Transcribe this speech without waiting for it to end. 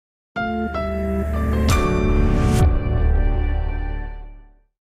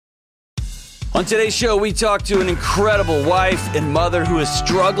On today's show, we talk to an incredible wife and mother who is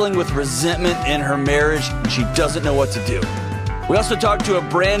struggling with resentment in her marriage, and she doesn't know what to do. We also talk to a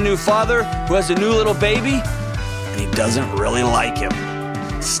brand new father who has a new little baby, and he doesn't really like him.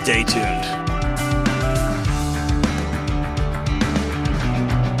 Stay tuned.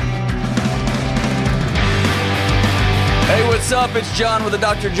 Hey, what's up? It's John with the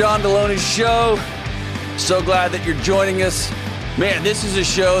Dr. John Delony Show. So glad that you're joining us. Man, this is a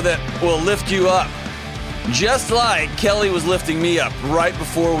show that will lift you up, just like Kelly was lifting me up right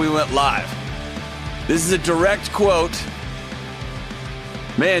before we went live. This is a direct quote.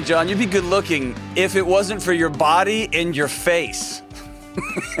 Man, John, you'd be good looking if it wasn't for your body and your face.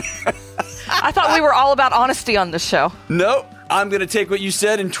 I thought we were all about honesty on this show. Nope. I'm going to take what you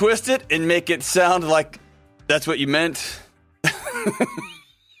said and twist it and make it sound like that's what you meant.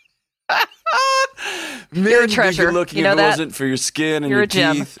 Man, you're a treasure. Good looking you know if it that? wasn't for your skin and You're your a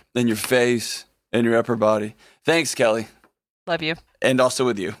gem. teeth and your face and your upper body. Thanks, Kelly. Love you. And also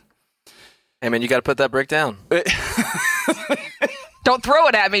with you. Hey, man, you got to put that brick down. Don't throw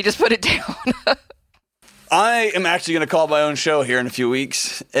it at me. Just put it down. I am actually going to call my own show here in a few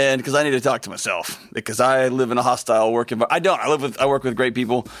weeks, and because I need to talk to myself, because I live in a hostile work environment. I don't. I work with great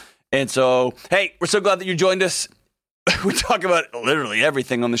people, and so hey, we're so glad that you joined us. We talk about literally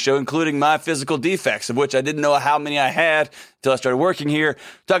everything on the show, including my physical defects, of which I didn't know how many I had until I started working here.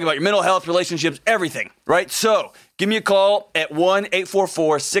 Talking about your mental health, relationships, everything, right? So give me a call at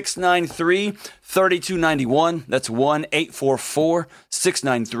 1-844-693-3291. That's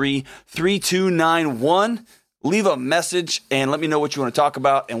 1-844-693-3291. Leave a message and let me know what you want to talk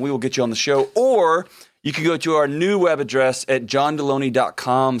about, and we will get you on the show. Or you can go to our new web address at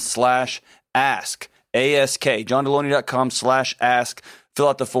johndelony.com/ask. ASK, johndelony.com/ask. Fill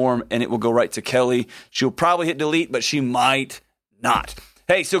out the form, and it will go right to Kelly. She'll probably hit delete, but she might not.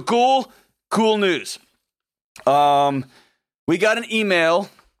 Hey, so cool news. We got an email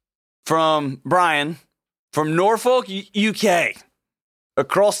from Brian from Norfolk, UK,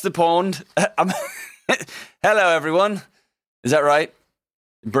 across the pond. Hello, everyone. Is that right?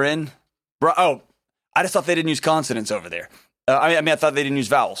 Bryn? Oh, I just thought they didn't use consonants over there. I thought they didn't use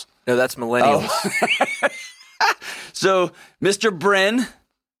vowels. No, that's millennials. Oh. So, Mr. Bryn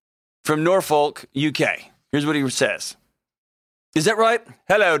from Norfolk, UK. Here's what he says. Is that right?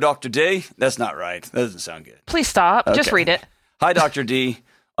 Hello, Dr. D. That's not right. That doesn't sound good. Please stop. Okay. Just read it. Hi, Dr. D.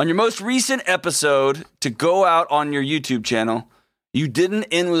 On your most recent episode to go out on your YouTube channel, you didn't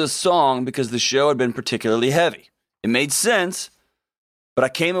end with a song because the show had been particularly heavy. It made sense, but I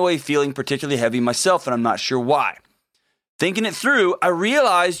came away feeling particularly heavy myself, and I'm not sure why. Thinking it through, I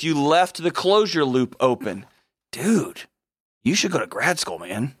realized you left the closure loop open. Dude, you should go to grad school,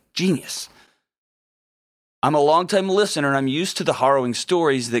 man. Genius. I'm a longtime listener, and I'm used to the harrowing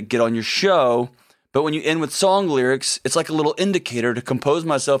stories that get on your show, but when you end with song lyrics, it's like a little indicator to compose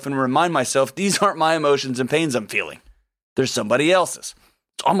myself and remind myself these aren't my emotions and pains I'm feeling. They're somebody else's.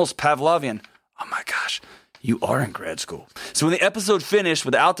 It's almost Pavlovian. Oh my gosh. You are in grad school. So when the episode finished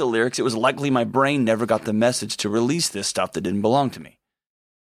without the lyrics, it was likely my brain never got the message to release this stuff that didn't belong to me.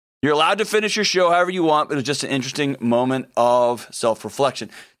 You're allowed to finish your show however you want, but it was just an interesting moment of self-reflection.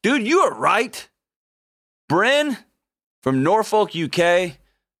 Dude, you are right. Bryn from Norfolk, UK,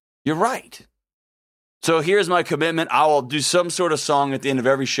 you're right. So here's my commitment. I will do some sort of song at the end of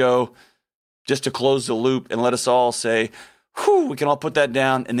every show just to close the loop and let us all say, whew, we can all put that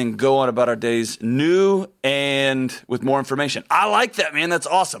down and then go on about our days new and with more information. I like that, man. That's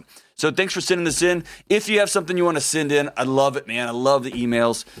awesome. So thanks for sending this in. If you have something you want to send in, I love it, man. I love the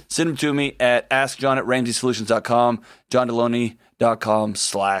emails. Send them to me at askjohn@ramseysolutions.com,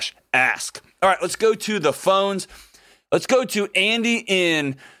 johndelony.com/ask. All right, let's go to the phones. Let's go to Andy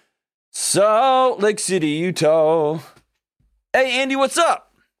in Salt Lake City, Utah. Hey, Andy, what's up?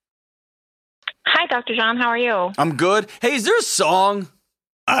 Hi, Dr. John. How are you? I'm good. Hey, is there a song?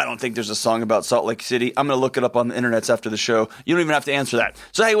 I don't think there's a song about Salt Lake City. I'm going to look it up on the internets after the show. You don't even have to answer that.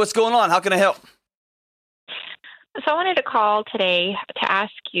 So, hey, what's going on? How can I help? So I wanted to call today to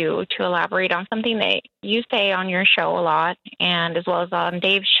ask you to elaborate on something that you say on your show a lot, and as well as on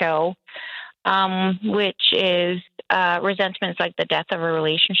Dave's show, which is resentment is like the death of a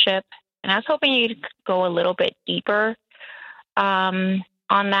relationship. And I was hoping you'd go a little bit deeper on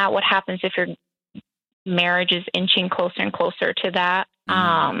that. What happens if your marriage is inching closer and closer to that?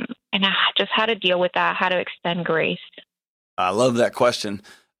 And just how to deal with that, how to extend grace. I love that question.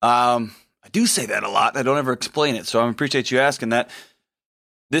 I do say that a lot. I don't ever explain it, so I appreciate you asking that.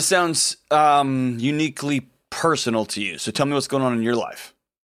 This sounds uniquely personal to you. So tell me what's going on in your life.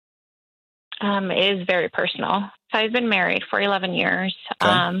 It is very personal. So I've been married for 11 years.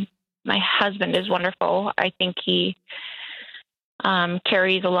 Okay. my husband is wonderful. I think he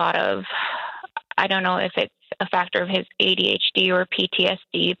carries a lot of, I don't know if it's a factor of his ADHD or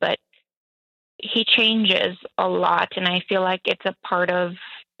PTSD, but he changes a lot. And I feel like it's a part of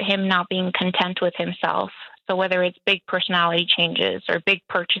him not being content with himself. So whether it's big personality changes or big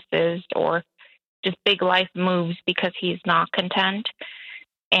purchases or just big life moves because he's not content.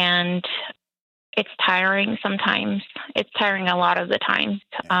 And it's tiring sometimes. It's tiring a lot of the times,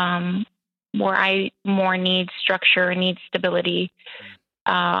 where I more need structure, need stability.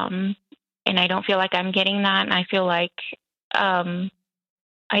 And I don't feel like I'm getting that. And I feel like I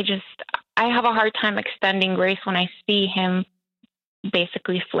have a hard time extending grace when I see him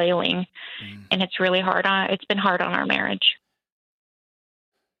basically flailing. And it's really it's been hard on our marriage.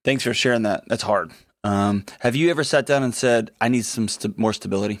 Thanks for sharing that. That's hard. Have you ever sat down and said, I need some more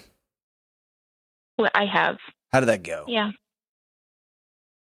stability? Well, I have. How did that go? Yeah.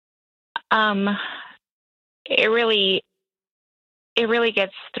 It really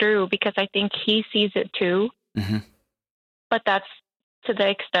gets through because I think he sees it too. Mm-hmm. But that's to the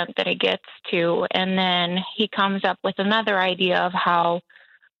extent that it gets to. And then he comes up with another idea of how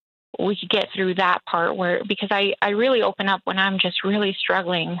we could get through that part because I really open up when I'm just really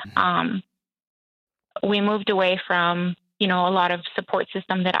struggling. We moved away from, a lot of support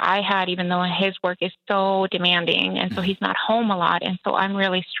system that I had, even though his work is so demanding. And so he's not home a lot. And so I'm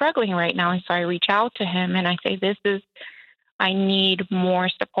really struggling right now. And so I reach out to him and I say, I need more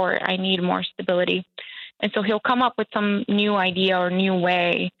support. I need more stability. And so he'll come up with some new idea or new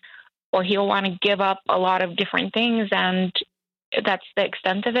way, or he'll want to give up a lot of different things. And that's the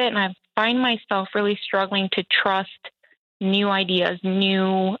extent of it. And I find myself really struggling to trust new ideas,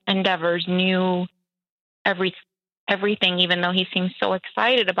 new endeavors, new everything, even though he seems so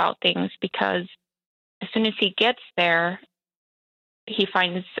excited about things, because as soon as he gets there, he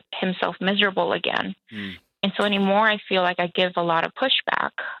finds himself miserable again. And so anymore, I feel like I give a lot of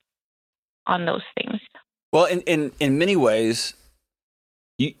pushback on those things. Well, in many ways,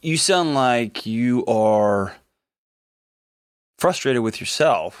 you sound like you are frustrated with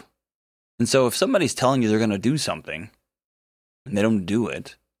yourself. And so if somebody's telling you they're going to do something and they don't do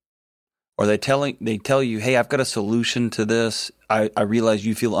it, or they tell you, hey, I've got a solution to this. I realize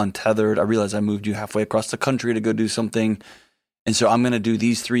you feel untethered. I realize I moved you halfway across the country to go do something. And so I'm going to do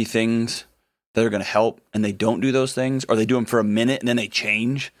these 3 things that are going to help. And they don't do those things, or they do them for a minute and then they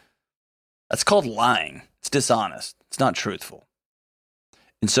change. That's called lying. It's dishonest. It's not truthful.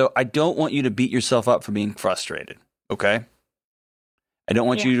 And so I don't want you to beat yourself up for being frustrated. Okay. I don't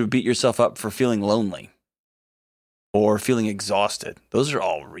want you to beat yourself up for feeling lonely or feeling exhausted. Those are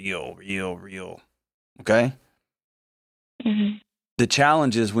all real. Okay? Mm-hmm. The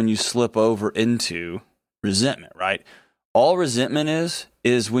challenge is when you slip over into resentment, right? All resentment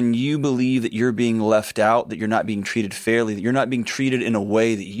is when you believe that you're being left out, that you're not being treated fairly, that you're not being treated in a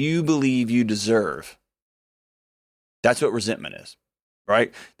way that you believe you deserve. That's what resentment is,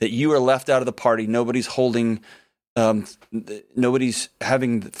 right? That you are left out of the party. Nobody's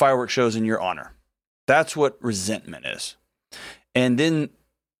having fireworks shows in your honor. That's what resentment is. And then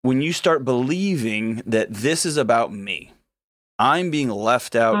when you start believing that this is about me, I'm being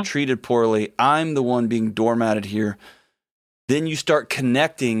left out, treated poorly, I'm the one being doormatted here, then you start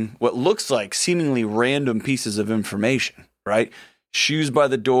connecting what looks like seemingly random pieces of information, right? Shoes by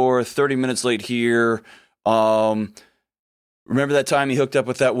the door, 30 minutes late here. Remember that time he hooked up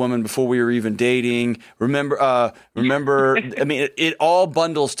with that woman before we were even dating? Remember, I mean, it all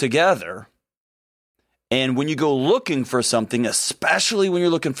bundles together. And when you go looking for something, especially when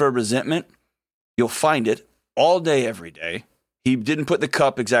you're looking for resentment, you'll find it all day, every day. He didn't put the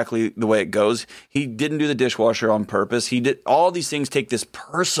cup exactly the way it goes. He didn't do the dishwasher on purpose. He did all these things take this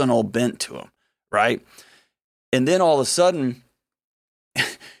personal bent to him, right? And then all of a sudden,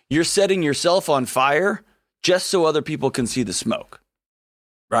 you're setting yourself on fire just so other people can see the smoke,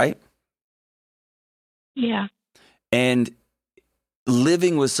 right? Yeah. And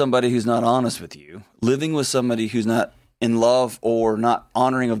living with somebody who's not honest with you, living with somebody who's not in love or not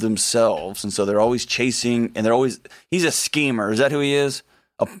honoring of themselves, and so they're always chasing, and he's a schemer. Is that who he is?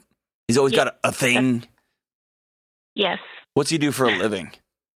 He's always got a thing? Yes. What's he do for a living?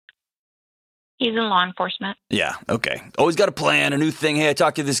 He's in law enforcement. Yeah, okay. Always got a plan, a new thing. Hey, I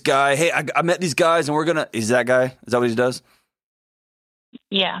talked to this guy. Hey, I met these guys, and is that guy? Is that what he does?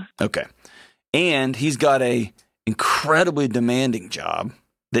 Yeah. Okay. And he's got a incredibly demanding job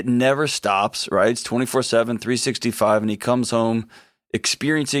that never stops, right? It's 24/7, 365, and he comes home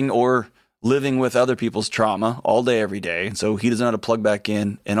experiencing or living with other people's trauma all day, every day. And so he doesn't know how to plug back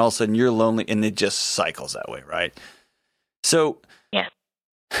in, and all of a sudden you're lonely, and it just cycles that way, right? So yeah.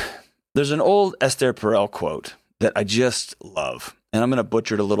 There's an old Esther Perel quote that I just love, and I'm going to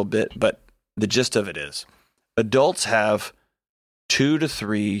butcher it a little bit, but the gist of it is adults have 2 to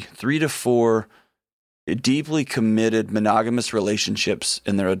 3 to 4 deeply committed monogamous relationships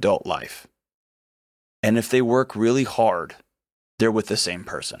in their adult life. And if they work really hard, they're with the same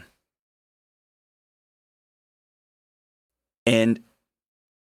person. And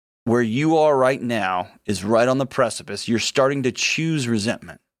where you are right now is right on the precipice. You're starting to choose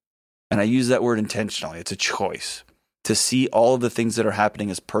resentment. And I use that word intentionally. It's a choice to see all of the things that are happening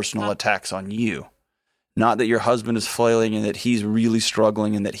as personal attacks on you. Not that your husband is flailing and that he's really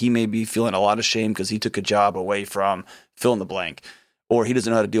struggling and that he may be feeling a lot of shame because he took a job away from fill in the blank, or he doesn't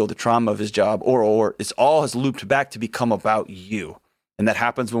know how to deal with the trauma of his job, or it's all has looped back to become about you. And that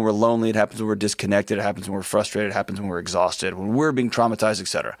happens when we're lonely. It happens when we're disconnected. It happens when we're frustrated. It happens when we're exhausted, when we're being traumatized,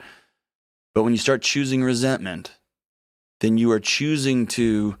 etc. But when you start choosing resentment, then you are choosing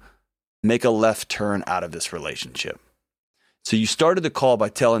to make a left turn out of this relationship. So you started the call by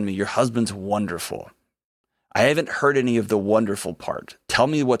telling me your husband's wonderful. I haven't heard any of the wonderful part. Tell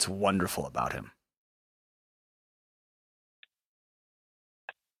me what's wonderful about him.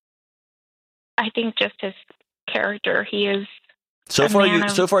 I think just his character. He is so far.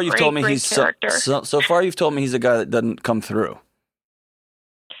 You've told me he's so far. You've told me he's a guy that doesn't come through.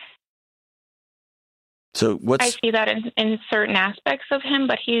 So I see that in certain aspects of him,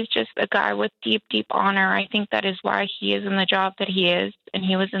 but he's just a guy with deep, deep honor. I think that is why he is in the job that he is, and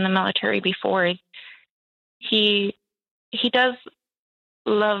he was in the military before. He does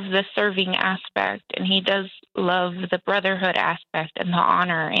love the serving aspect, and he does love the brotherhood aspect and the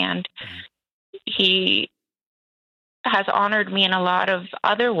honor, and he has honored me in a lot of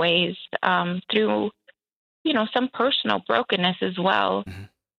other ways through, some personal brokenness as well. Mm-hmm.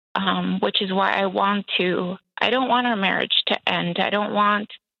 Which is why I don't want our marriage to end. I want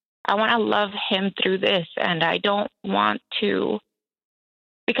to love him through this. And I don't want to,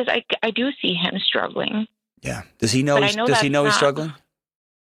 because I do see him struggling. Yeah. Does he know he's struggling?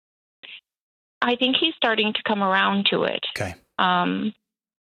 I think he's starting to come around to it. Okay.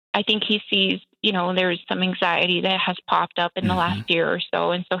 I think he sees, there's some anxiety that has popped up in the last year or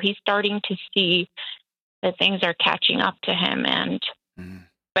so. And so he's starting to see that things are catching up to him.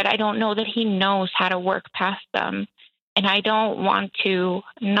 But I don't know that he knows how to work past them. And I don't want to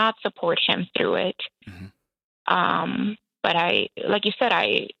not support him through it. Mm-hmm. But like you said,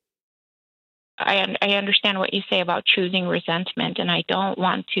 I understand what you say about choosing resentment, and I don't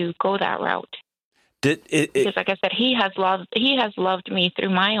want to go that route. Because like I said, he has loved me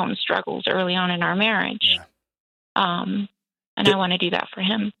through my own struggles early on in our marriage. Yeah. I want to do that for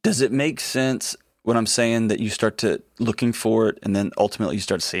him. Does it make sense when I'm saying that you start to looking for it and then ultimately you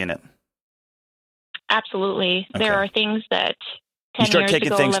start seeing it? Absolutely. Okay. There are things that 10 you start years taking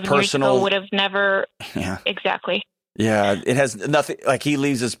ago, things 11 personal. years ago would have never. Yeah. Exactly. Yeah. It has nothing, like he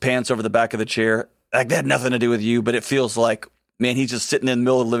leaves his pants over the back of the chair. Like that had nothing to do with you, but it feels like, man, he's just sitting in the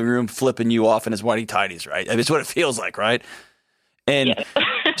middle of the living room flipping you off in his whitey tighties, right? I mean, it's what it feels like, right? And yeah.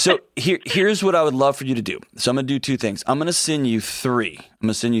 So here's what I would love for you to do. So I'm going to do 2 things. I'm going to send you 3. I'm going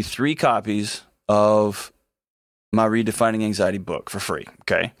to send you 3 copies of my Redefining Anxiety book for free,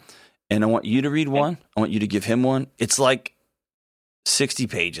 okay? And I want you to read one. I want you to give him one. It's like 60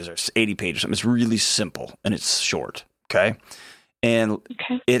 pages or 80 pages or something. It's really simple and it's short, okay? And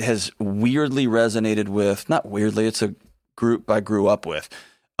it has weirdly resonated with, not weirdly, it's a group I grew up with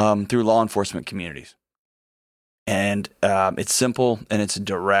through law enforcement communities. And it's simple and it's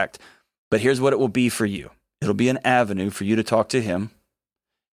direct. But here's what it will be for you. It'll be an avenue for you to talk to him.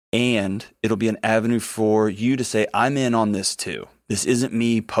 And it'll be an avenue for you to say, I'm in on this too. This isn't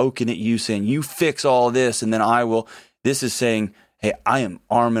me poking at you saying, you fix all this and then I will. This is saying, hey, I am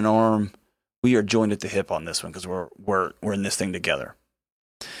arm in arm. We are joined at the hip on this one because we're in this thing together.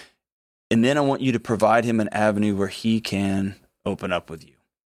 And then I want you to provide him an avenue where he can open up with you.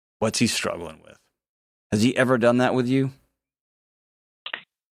 What's he struggling with? Has he ever done that with you?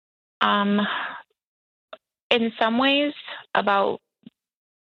 In some ways, about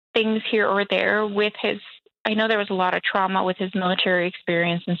things here or there with I know there was a lot of trauma with his military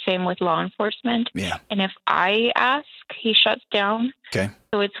experience, and same with law enforcement. Yeah. And if I ask, he shuts down. Okay.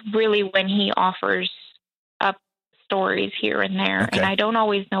 So it's really when he offers up stories here and there, and I don't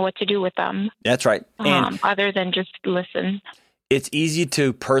always know what to do with them. That's right. Other than just listen. It's easy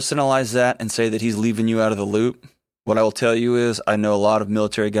to personalize that and say that he's leaving you out of the loop. What I will tell you is I know a lot of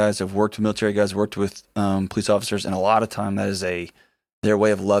military guys. I've worked with military guys, worked with police officers, and a lot of time that is their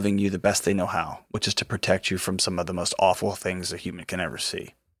way of loving you the best they know how, which is to protect you from some of the most awful things a human can ever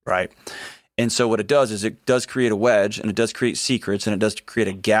see, right? And so what it does is it does create a wedge, and it does create secrets, and it does create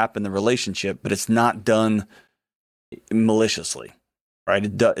a gap in the relationship, but it's not done maliciously, right?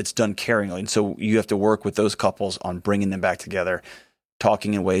 It's done caringly. And so you have to work with those couples on bringing them back together,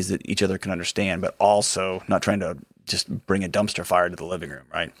 talking in ways that each other can understand, but also not trying to just bring a dumpster fire to the living room,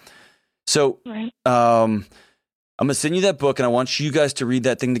 right? So Right. I'm going to send you that book, and I want you guys to read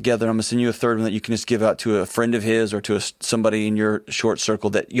that thing together. I'm going to send you a third one that you can just give out to a friend of his or to somebody in your short circle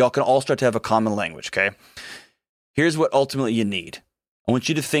that y'all can all start to have a common language, okay? Here's what ultimately you need. I want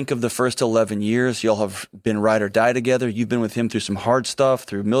you to think of the first 11 years. Y'all have been ride or die together. You've been with him through some hard stuff,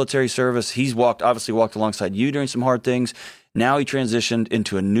 through military service. He's obviously walked alongside you during some hard things. Now he transitioned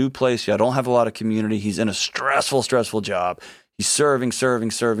into a new place. Y'all don't have a lot of community. He's in a stressful job. He's serving.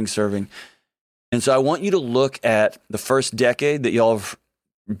 And so I want you to look at the first decade that y'all have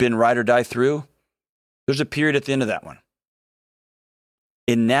been ride or die through. There's a period at the end of that one.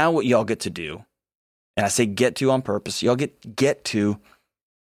 And now what y'all get to do, and I say get to on purpose, y'all get to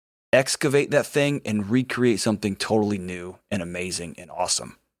excavate that thing and recreate something totally new and amazing and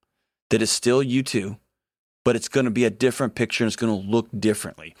awesome that is still you two, but it's going to be a different picture and it's going to look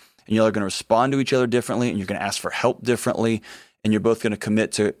differently. And y'all are going to respond to each other differently, and you're going to ask for help differently. And you're both going to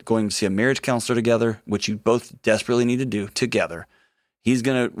commit to going to see a marriage counselor together, which you both desperately need to do together. He's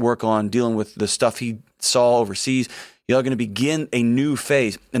going to work on dealing with the stuff he saw overseas. Y'all going to begin a new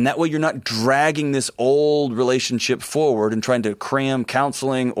phase. And that way you're not dragging this old relationship forward and trying to cram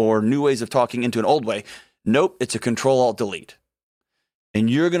counseling or new ways of talking into an old way. Nope, it's a Control-Alt-Delete. And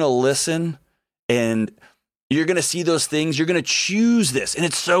you're going to listen, and you're going to see those things. You're going to choose this. And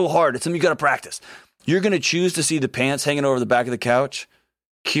it's so hard. It's something you got to practice. You're going to choose to see the pants hanging over the back of the couch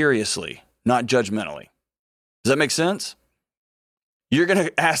curiously, not judgmentally. Does that make sense? You're going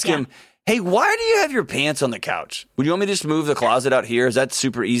to ask him, hey, why do you have your pants on the couch? Would you want me to just move the closet out here? Is that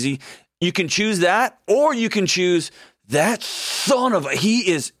super easy? You can choose that, or you can choose that son of a, he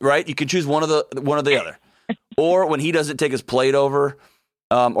is, right? You can choose one or the other. Or when he doesn't take his plate over,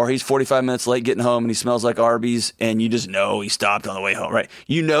 or he's 45 minutes late getting home and he smells like Arby's, and you just know he stopped on the way home, right?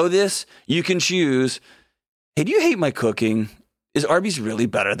 You know this. You can choose, hey, do you hate my cooking? Is Arby's really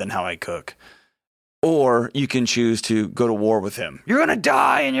better than how I cook? Or you can choose to go to war with him. You're going to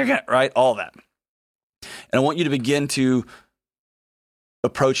die, and you're going to, right? All that. And I want you to begin to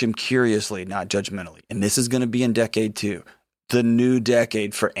approach him curiously, not judgmentally. And this is going to be in decade 2, the new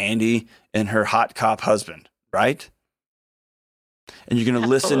decade for Andy and her hot cop husband, right? And you're going to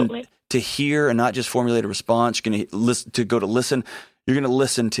listen to hear and not just formulate a response. You're going to listen to listen. You're going to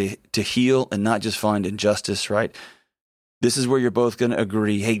listen to heal and not just find injustice, right? This is where you're both going to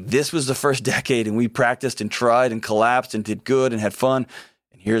agree. Hey, this was the first decade, and we practiced and tried and collapsed and did good and had fun.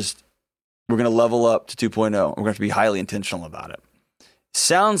 And we're going to level up to 2.0. We're going to have to be highly intentional about it.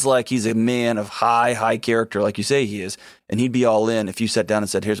 Sounds like he's a man of high character, like you say he is, and he'd be all in if you sat down and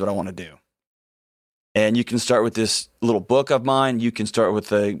said, here's what I want to do. And you can start with this little book of mine. You can start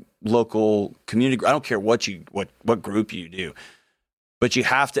with a local community. I don't care what group you do, but you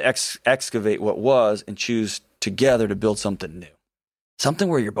have to excavate what was and choose together to build something new, something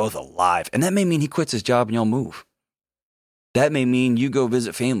where you're both alive. And that may mean he quits his job and y'all move. That may mean you go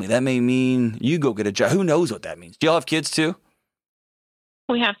visit family. That may mean you go get a job. Who knows what that means? Do y'all have kids too?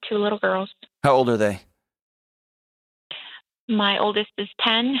 We have 2 little girls. How old are they? My oldest is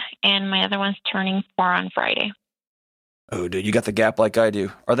 10, and my other one's turning 4 on Friday. Oh, dude, you got the gap like I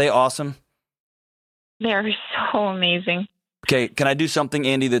do. Are they awesome? They're so amazing. Okay, can I do something,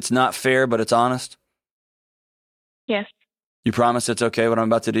 Andy, that's not fair, but it's honest? Yes. You promise it's okay what I'm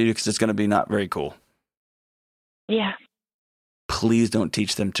about to do, because it's going to be not very cool. Yeah. Please don't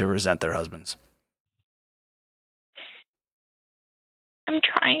teach them to resent their husbands. I'm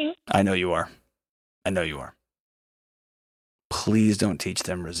trying. I know you are. Please don't teach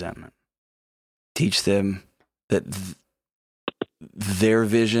them resentment. Teach them that their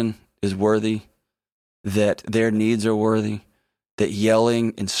vision is worthy, that their needs are worthy, that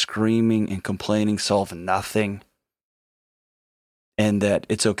yelling and screaming and complaining solve nothing, and that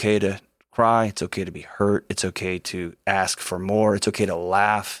it's okay to cry, it's okay to be hurt, it's okay to ask for more, it's okay to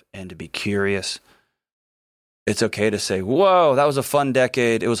laugh and to be curious. It's okay to say, whoa, that was a fun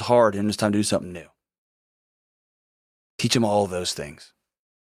decade, it was hard, and it's time to do something new. Teach them all of those things.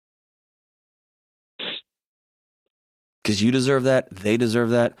 Because you deserve that. They deserve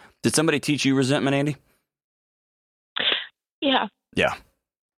that. Did somebody teach you resentment, Andy? Yeah. Yeah.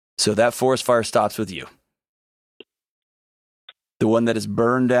 So that forest fire stops with you. The one that is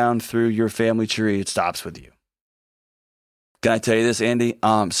burned down through your family tree, it stops with you. Can I tell you this, Andy?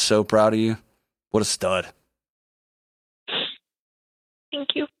 I'm so proud of you. What a stud. Thank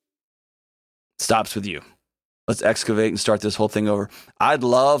you. stops with you. Let's excavate and start this whole thing over. I'd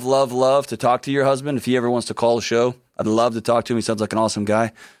love, love, love to talk to your husband. If he ever wants to call the show, I'd love to talk to him. He sounds like an awesome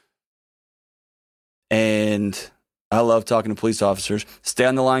guy. And I love talking to police officers. Stay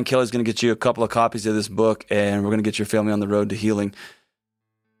on the line. Kelly's going to get you a couple of copies of this book, and we're going to get your family on the road to healing.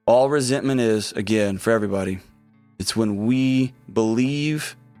 All resentment is, again, for everybody, it's when we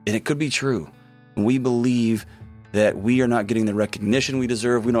believe, and it could be true, when we believe that we are not getting the recognition we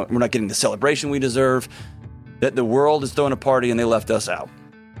deserve, we're not getting the celebration we deserve, that the world is throwing a party and they left us out.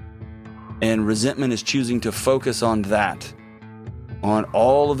 And resentment is choosing to focus on that, on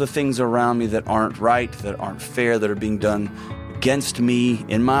all of the things around me that aren't right, that aren't fair, that are being done against me,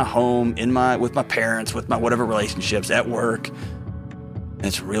 in my home, with my parents, with my whatever relationships, at work. And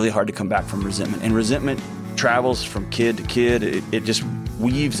it's really hard to come back from resentment. And resentment travels from kid to kid. It just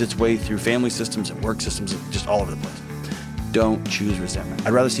weaves its way through family systems and work systems, just all over the place. Don't choose resentment.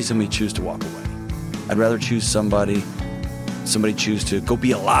 I'd rather see somebody choose to walk away. I'd rather choose somebody choose to go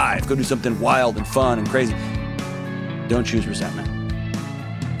be alive, go do something wild and fun and crazy. Don't choose resentment,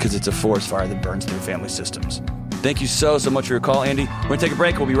 because it's a forest fire that burns through family systems. Thank you so much for your call, Andy. We're going to take a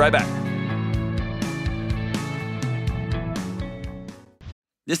break. We'll be right back.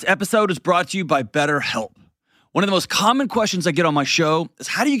 This episode is brought to you by BetterHelp. One of the most common questions I get on my show is,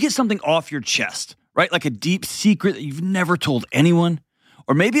 how do you get something off your chest, right? Like a deep secret that you've never told anyone.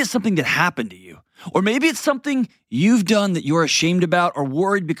 Or maybe it's something that happened to you. Or maybe it's something you've done that you're ashamed about or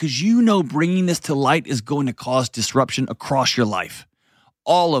worried because you know bringing this to light is going to cause disruption across your life.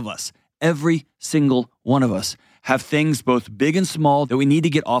 All of us, every single one of us, have things both big and small that we need to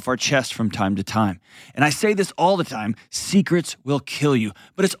get off our chest from time to time. And I say this all the time, secrets will kill you,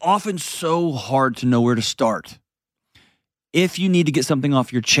 but it's often so hard to know where to start. If you need to get something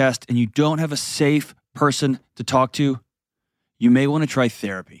off your chest and you don't have a safe person to talk to, you may want to try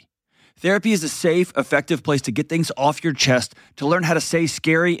therapy. Therapy is a safe, effective place to get things off your chest, to learn how to say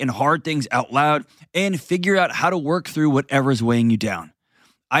scary and hard things out loud, and figure out how to work through whatever is weighing you down.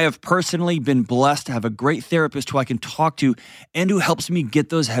 I have personally been blessed to have a great therapist who I can talk to and who helps me get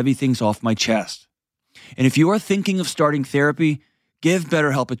those heavy things off my chest. And if you are thinking of starting therapy, give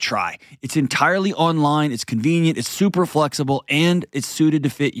BetterHelp a try. It's entirely online, it's convenient, it's super flexible, and it's suited to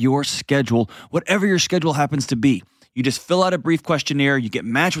fit your schedule, whatever your schedule happens to be. You just fill out a brief questionnaire, you get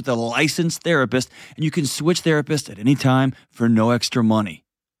matched with a licensed therapist, and you can switch therapists at any time for no extra money.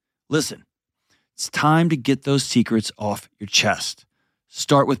 Listen, it's time to get those secrets off your chest.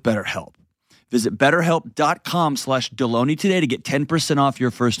 Start with BetterHelp. Visit BetterHelp.com/Delony today to get 10% off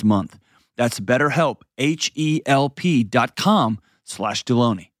your first month. That's BetterHelp,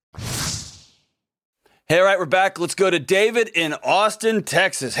 HELP.com/Delony. Hey, all right, we're back. Let's go to David in Austin,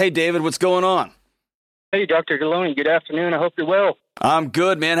 Texas. Hey, David, what's going on? Hey, Dr. Delony. Good afternoon. I hope you're well. I'm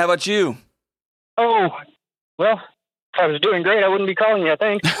good, man. How about you? Oh, well, if I was doing great, I wouldn't be calling you, I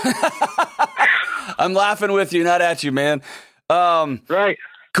think. I'm laughing with you, not at you, man. Right.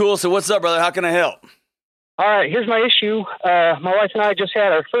 Cool. So what's up, brother? How can I help? All right. Here's my issue. My wife and I just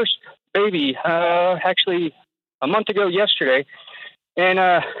had our first baby, actually a month ago yesterday. And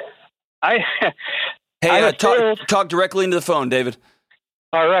talk directly into the phone, David.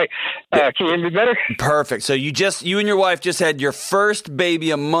 All right. Can you hear me better? Perfect. So you and your wife just had your first baby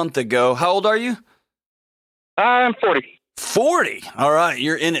a month ago. How old are you? I'm 40. 40. All right.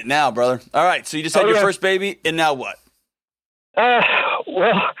 You're in it now, brother. All right. So you just had your first baby, and now what?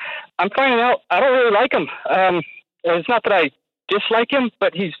 Well, I'm finding out I don't really like him. It's not that I dislike him,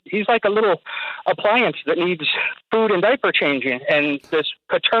 but he's like a little appliance that needs food and diaper changing. And this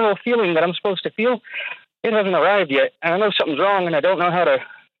paternal feeling that I'm supposed to feel, it hasn't arrived yet. And I know something's wrong, and I don't know how to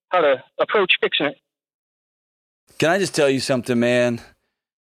approach fixing it. Can I just tell you something, man?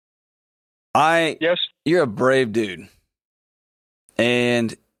 Yes? You're a brave dude.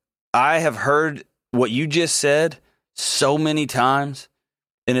 And I have heard what you just said so many times,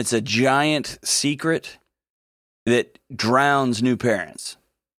 and it's a giant secret that drowns new parents.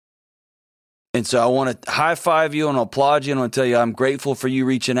 And so I want to high five you and applaud you, and I want to tell you I'm grateful for you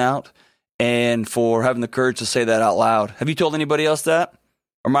reaching out and for having the courage to say that out loud. Have you told anybody else that?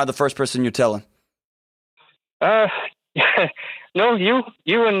 Or am I the first person you're telling? No, you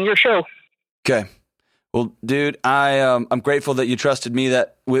and your show. Okay. Well, dude, I'm grateful that you trusted me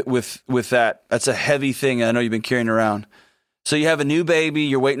that with that. That's a heavy thing I know you've been carrying around. So you have a new baby,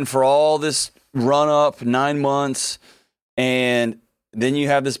 you're waiting for all this run up, 9 months, and then you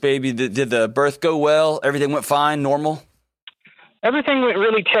have this baby. Did the birth go well? Everything went fine, normal? Everything went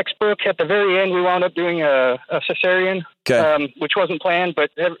really textbook. At the very end, we wound up doing a cesarean, which wasn't planned,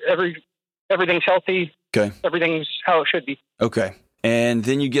 but everything's healthy. Okay. Everything's how it should be. Okay. And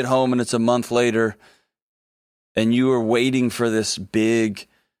then you get home and it's a month later and you were waiting for this big,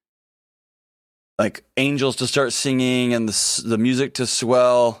 like, angels to start singing and the music to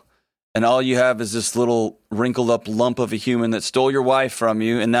swell. And all you have is this little wrinkled up lump of a human that stole your wife from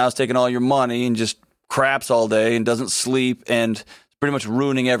you and now is taking all your money and just craps all day and doesn't sleep and is pretty much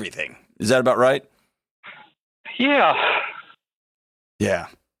ruining everything. Is that about right? Yeah. Yeah.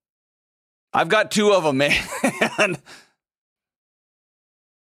 I've got 2 of them, man.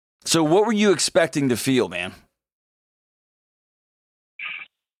 So what were you expecting to feel, man?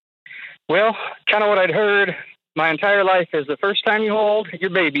 Well, kind of what I'd heard my entire life is the first time you hold your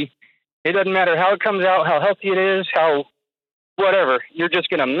baby, it doesn't matter how it comes out, how healthy it is, how whatever. You're just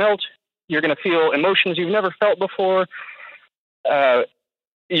going to melt. You're going to feel emotions you've never felt before.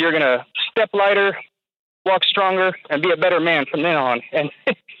 You're going to step lighter, walk stronger, and be a better man from then on. And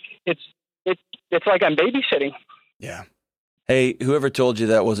it's like I'm babysitting. Yeah. Hey, whoever told you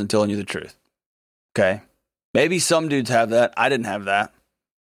that wasn't telling you the truth. Okay. Maybe some dudes have that. I didn't have that.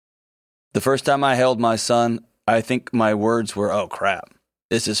 The first time I held my son, I think my words were, oh, crap.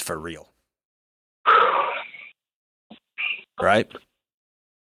 This is for real. Right?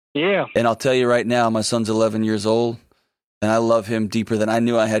 Yeah. And I'll tell you right now, my son's 11 years old, and I love him deeper than I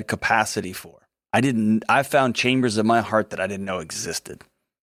knew I had capacity for. I found chambers in my heart that I didn't know existed.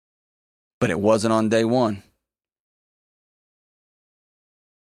 But it wasn't on day 1.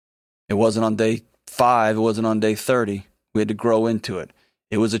 It wasn't on day 5. It wasn't on day 30. We had to grow into it.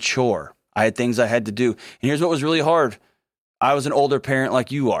 It was a chore. I had things I had to do. And here's what was really hard. I was an older parent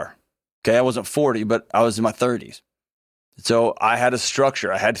like you are. Okay, I wasn't 40, but I was in my 30s. So I had a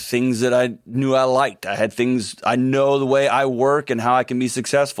structure. I had things that I knew I liked. I had things, I know the way I work and how I can be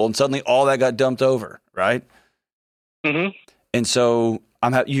successful. And suddenly all that got dumped over, right? Mm-hmm. And so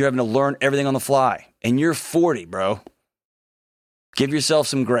you're having to learn everything on the fly. And you're 40, bro. Give yourself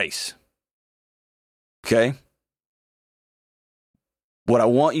some grace. Okay? What I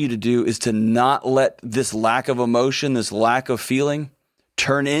want you to do is to not let this lack of emotion, this lack of feeling,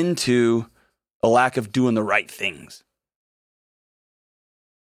 turn into a lack of doing the right things.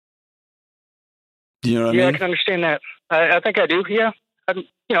 Do you know what I mean? Yeah, I can understand that. I think I do. Yeah.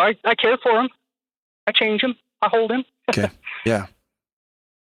 I care for him. I change him. I hold him. Okay. Yeah.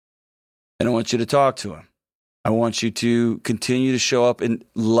 And I want you to talk to him. I want you to continue to show up and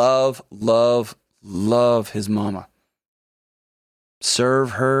love his mama.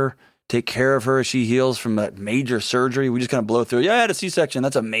 Serve her. Take care of her as she heals from that major surgery. We just kind of blow through. Yeah, I had a C-section.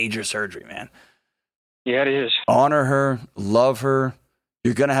 That's a major surgery, man. Yeah, it is. Honor her. Love her.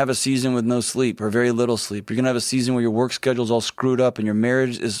 You're going to have a season with no sleep or very little sleep. You're going to have a season where your work schedule's all screwed up and your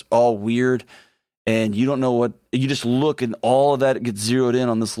marriage is all weird and you don't know what, you just look and all of that gets zeroed in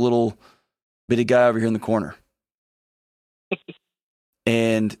on this little bitty guy over here in the corner.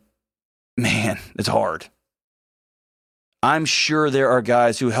 And man, it's hard. I'm sure there are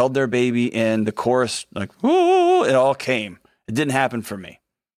guys who held their baby and the chorus, like, whoo, it all came. It didn't happen for me.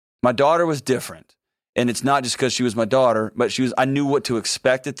 My daughter was different. And it's not just because she was my daughter, but I knew what to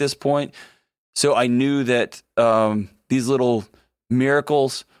expect at this point. So I knew that these little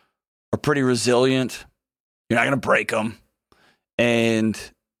miracles are pretty resilient. You're not going to break them. And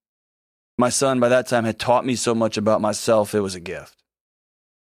my son, by that time, had taught me so much about myself, it was a gift.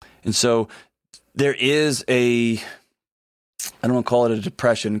 And so there is I don't want to call it a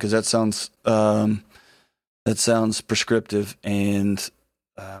depression because that sounds prescriptive, and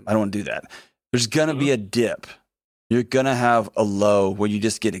I don't want to do that. There's going to be a dip. You're going to have a low where you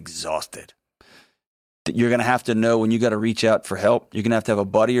just get exhausted. You're going to have to know when you got to reach out for help. You're going to have a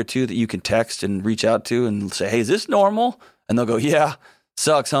buddy or two that you can text and reach out to and say, hey, is this normal? And they'll go, yeah,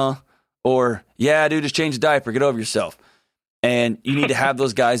 sucks, huh? Or, yeah, dude, just change the diaper. Get over yourself. And you need to have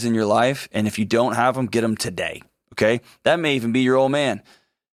those guys in your life. And if you don't have them, get them today. Okay? That may even be your old man.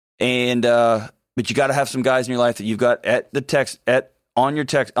 And, but you got to have some guys in your life that you've got on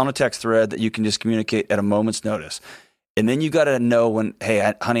a text thread that you can just communicate at a moment's notice. And then you got to know when,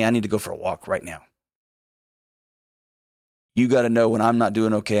 hey, honey, I need to go for a walk right now. You got to know when I'm not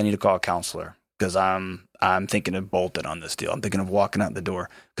doing okay, I need to call a counselor because I'm thinking of bolting on this deal. I'm thinking of walking out the door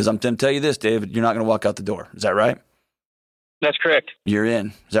because I'm going to tell you this, David, you're not going to walk out the door. Is that right? That's correct. You're in.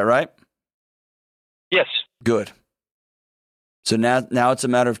 Is that right? Yes. Good. So now it's a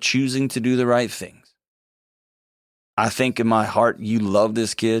matter of choosing to do the right things. I think in my heart, you love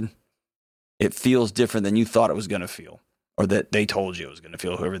this kid. It feels different than you thought it was going to feel or that they told you it was going to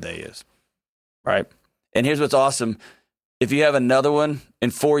feel, whoever they is. Right? And here's what's awesome. If you have another one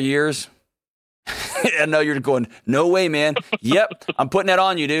in 4 years, I know you're going, no way, man. Yep, I'm putting that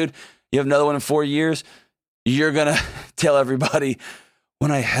on you, dude. You have another one in 4 years. you're going to tell everybody,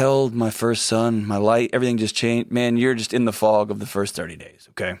 when I held my first son, my light, everything just changed. Man, you're just in the fog of the first 30 days,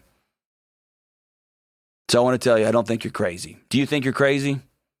 okay? So I want to tell you, I don't think you're crazy. Do you think you're crazy?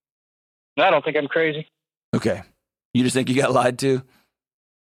 No, I don't think I'm crazy. Okay. You just think you got lied to?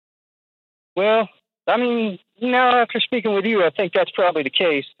 Well, I mean, now after speaking with you, I think that's probably the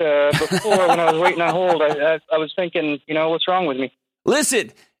case. Before, when I was waiting on hold, I was thinking, what's wrong with me?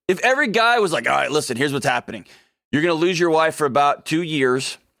 Listen, if every guy was like, all right, listen, here's what's happening. You're going to lose your wife for about 2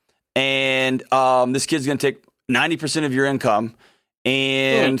 years, and this kid's going to take 90% of your income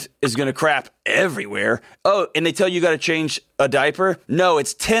and is going to crap everywhere. Oh, and they tell you got to change a diaper? No,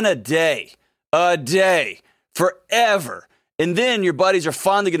 it's 10 a day. A day. Forever. And then your buddies are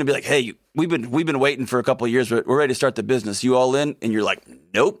finally going to be like, hey, we've been waiting for a couple of years, but we're ready to start the business. You all in? And you're like,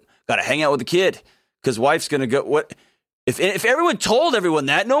 nope, got to hang out with the kid because wife's going to go. What? If everyone told everyone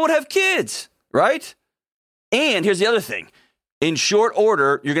that, no one would have kids, right? And here's the other thing. In short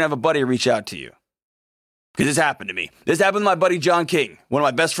order, you're going to have a buddy reach out to you. Because this happened to me. This happened to my buddy John King, one of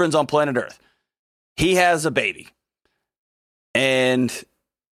my best friends on planet Earth. He has a baby. And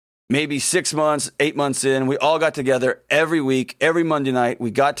maybe 6 months, 8 months in, we all got together every week, every Monday night.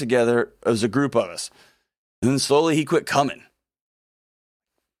 We got together as a group of us. And then slowly he quit coming.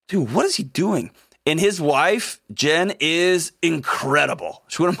 Dude, what is he doing? And his wife, Jen, is incredible.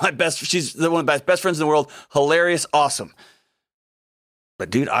 She's one of my best friends in the world. Hilarious, awesome. But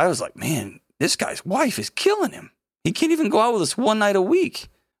dude, I was like, man, this guy's wife is killing him. He can't even go out with us one night a week.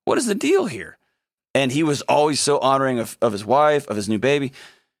 What is the deal here? And he was always so honoring of his wife, of his new baby.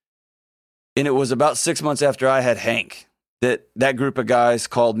 And it was about 6 months after I had Hank that group of guys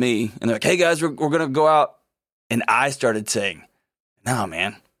called me. And they're like, hey, guys, we're going to go out. And I started saying, no,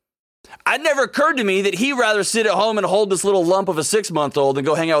 man. It never occurred to me that he'd rather sit at home and hold this little lump of a 6-month-old and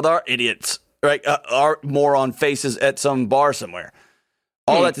go hang out with our idiots, right? Our moron faces at some bar somewhere.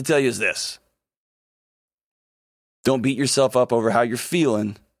 All that to tell you is this. Don't beat yourself up over how you're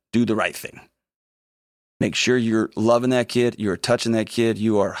feeling. Do the right thing. Make sure you're loving that kid. You're touching that kid.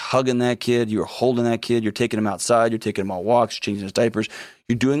 You are hugging that kid. You're holding that kid. You're taking him outside. You're taking him on walks, changing his diapers.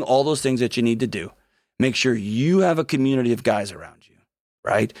 You're doing all those things that you need to do. Make sure you have a community of guys around you,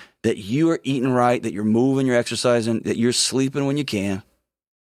 right? That you are eating right, that you're moving, you're exercising, that you're sleeping when you can.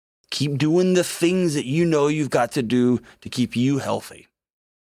 Keep doing the things that you know you've got to do to keep you healthy.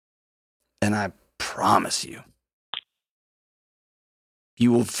 And I promise you,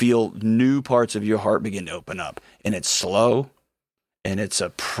 you will feel new parts of your heart begin to open up, and it's slow, and it's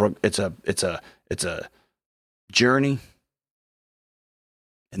a journey,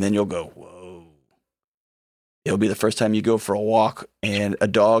 and then you'll go, whoa. It'll be the first time you go for a walk, and a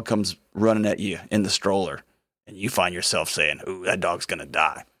dog comes running at you in the stroller, and you find yourself saying, ooh, that dog's gonna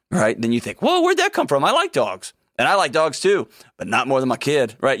die, right? Then you think, whoa, where'd that come from? I like dogs. And I like dogs too, but not more than my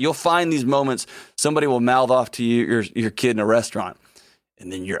kid, right? You'll find these moments, somebody will mouth off to you, your kid in a restaurant,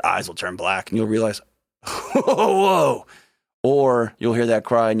 and then your eyes will turn black and you'll realize, whoa. Or you'll hear that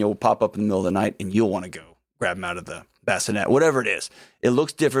cry and you'll pop up in the middle of the night and you'll want to go grab him out of the bassinet, whatever it is. It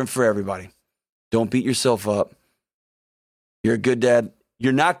looks different for everybody. Don't beat yourself up. You're a good dad.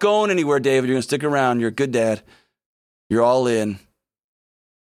 You're not going anywhere, David. You're going to stick around. You're a good dad. You're all in.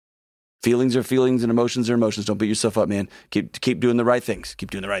 Feelings are feelings and emotions are emotions. Don't beat yourself up, man. Keep doing the right things. Keep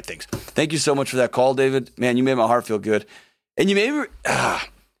doing the right things. Thank you so much for that call, David. Man, you made my heart feel good. And you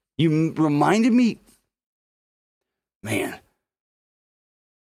reminded me, man,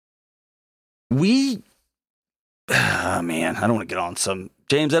 I don't want to get on some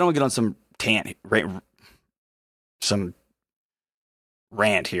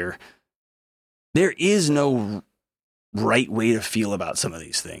rant here. There is no right way to feel about some of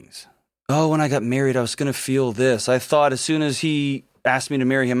these things. Oh, when I got married, I was going to feel this. I thought as soon as he asked me to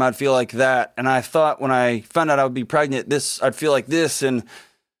marry him, I'd feel like that. And I thought when I found out I would be pregnant, I'd feel like this. And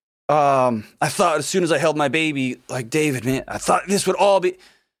I thought as soon as I held my baby, like David, man, I thought this would all be.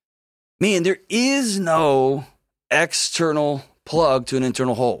 Man, there is no external plug to an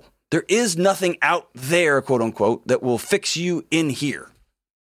internal hole. There is nothing out there, quote unquote, that will fix you in here.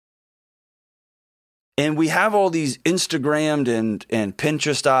 And we have all these Instagrammed and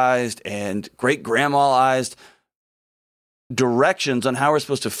Pinterestized and great grandma-ized directions on how we're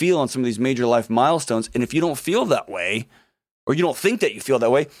supposed to feel on some of these major life milestones. And if you don't feel that way, or you don't think that you feel that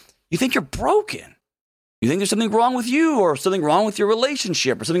way, you think you're broken. You think there's something wrong with you or something wrong with your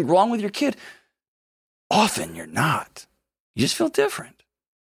relationship or something wrong with your kid. Often you're not. You just feel different.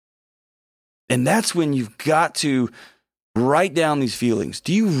 And that's when you've got to write down these feelings.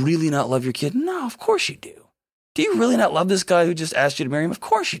 Do you really not love your kid? No, of course you do. Do you really not love this guy who just asked you to marry him? Of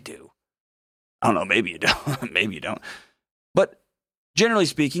course you do. I don't know. Maybe you don't. Maybe you don't. But generally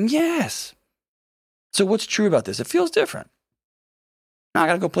speaking, yes. So what's true about this? It feels different. Now I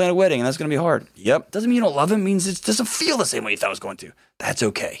got to go plan a wedding, and that's going to be hard. Yep. Doesn't mean you don't love him. It means it doesn't feel the same way you thought it was going to. That's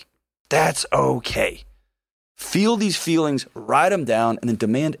okay. That's okay. Feel these feelings, write them down, and then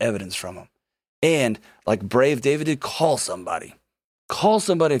demand evidence from them. And like brave David did, call somebody. Call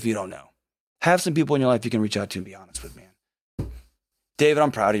somebody if you don't know. Have some people in your life you can reach out to and be honest with, man. David,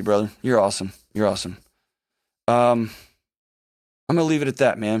 I'm proud of you, brother. You're awesome. You're awesome. I'm going to leave it at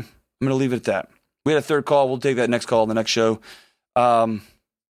that, man. I'm going to leave it at that. We had a third call. We'll take that next call in the next show.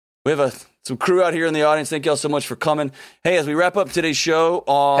 We have some crew out here in the audience. Thank y'all so much for coming. Hey, as we wrap up today's show,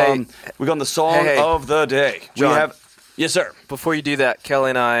 we got the song of the day. John, yes, sir. Before you do that, Kelly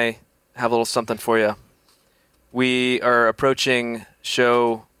and I have a little something for you. We are approaching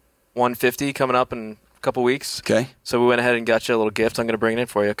show 150 coming up in a couple weeks. Okay. So we went ahead and got you a little gift. I'm going to bring it in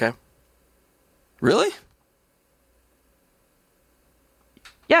for you, okay? Really?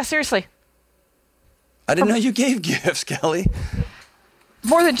 Yeah, seriously. I didn't know you gave gifts, Kelly.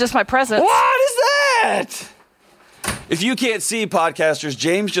 More than just my presents. What is that? If you can't see, podcasters,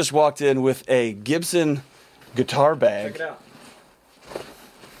 James just walked in with a Gibson guitar bag. Check it out.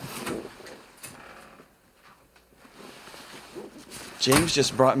 James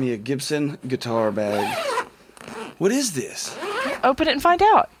just brought me a Gibson guitar bag. What is this? Open it and find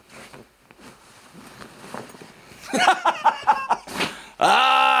out.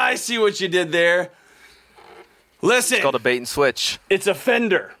 I see what you did there. Listen. It's called a bait and switch. It's a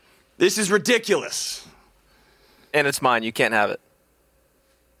Fender. This is ridiculous. And it's mine. You can't have it.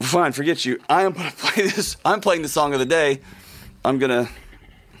 Fine, forget you. I am going to play this. I'm playing the song of the day. I'm going to...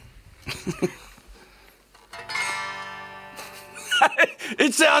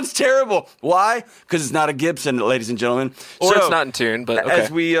 It sounds terrible. Why? Because it's not a Gibson, ladies and gentlemen. Or So, it's not in tune, but okay.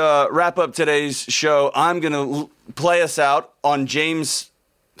 As we wrap up today's show, I'm going to play us out on James'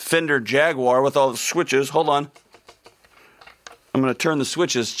 Fender Jaguar with all the switches. Hold on. I'm going to turn the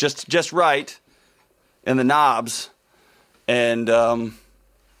switches just right and the knobs. And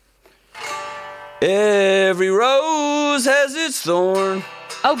every rose has its thorn.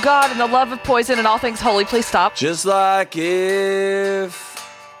 Oh God, and the love of poison and all things holy, please stop. Just like every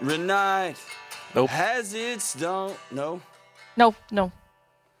night Nope. has its dawn. No. No.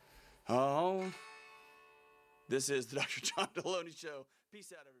 Oh. This is the Dr. John Deloney Show.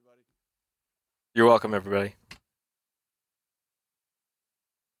 Peace out, everybody. You're welcome, everybody.